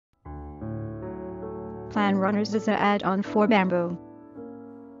Plan Runners is an add-on for Bamboo.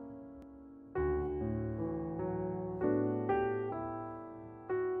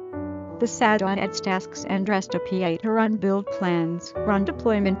 This add-on adds tasks and REST API to run build plans, run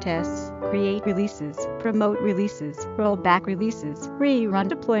deployment tests, create releases, promote releases, roll back releases, rerun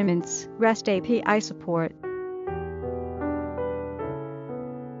deployments, REST API support.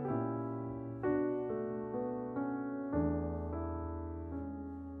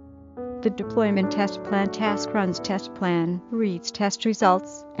 The deployment test plan task runs test plan, reads test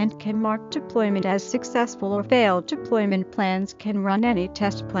results, and can mark deployment as successful or failed. Deployment plans can run any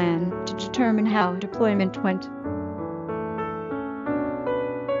test plan to determine how deployment went.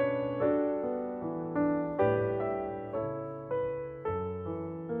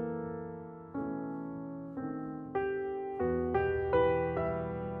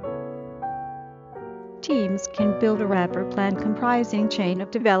 Teams can build a wrapper plan comprising chain of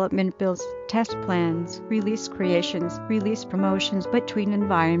development builds, test plans, release creations, release promotions between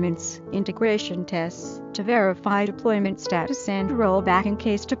environments, integration tests to verify deployment status, and rollback in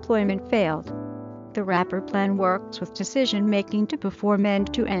case deployment failed. The wrapper plan works with decision-making to perform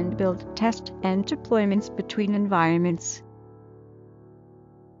end-to-end build, test, and deployments between environments.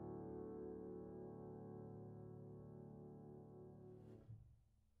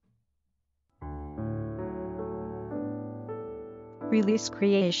 Release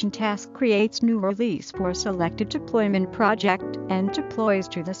creation task creates new release for selected deployment project and deploys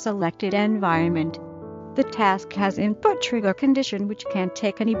to the selected environment. The task has input trigger condition which can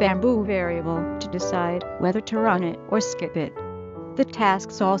take any Bamboo variable to decide whether to run it or skip it. The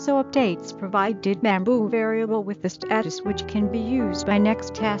tasks also updates provided Bamboo variable with the status which can be used by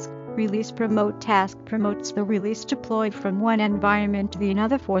next task. Release promote task promotes the release deployed from one environment to the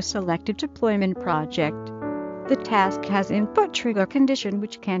another for selected deployment project. The task has input trigger condition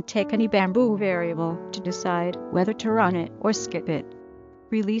which can take any Bamboo variable to decide whether to run it or skip it.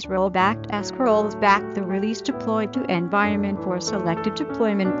 Release rollback task rolls back the release deployed to environment for selected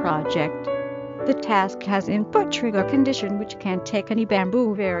deployment project. The task has input trigger condition which can take any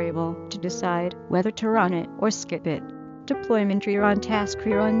Bamboo variable to decide whether to run it or skip it. Deployment rerun task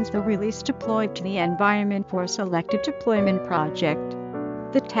reruns the release deployed to the environment for selected deployment project.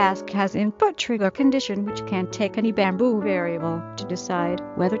 The task has input trigger condition which can take any Bamboo variable to decide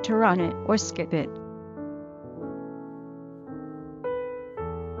whether to run it or skip it.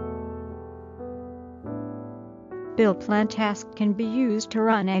 Build plan task can be used to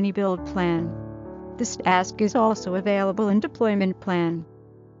run any build plan. This task is also available in deployment plan.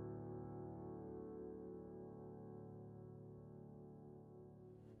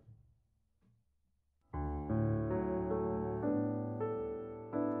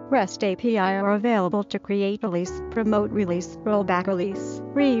 REST API are available to create release, promote release, rollback release,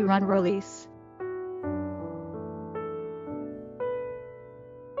 rerun release,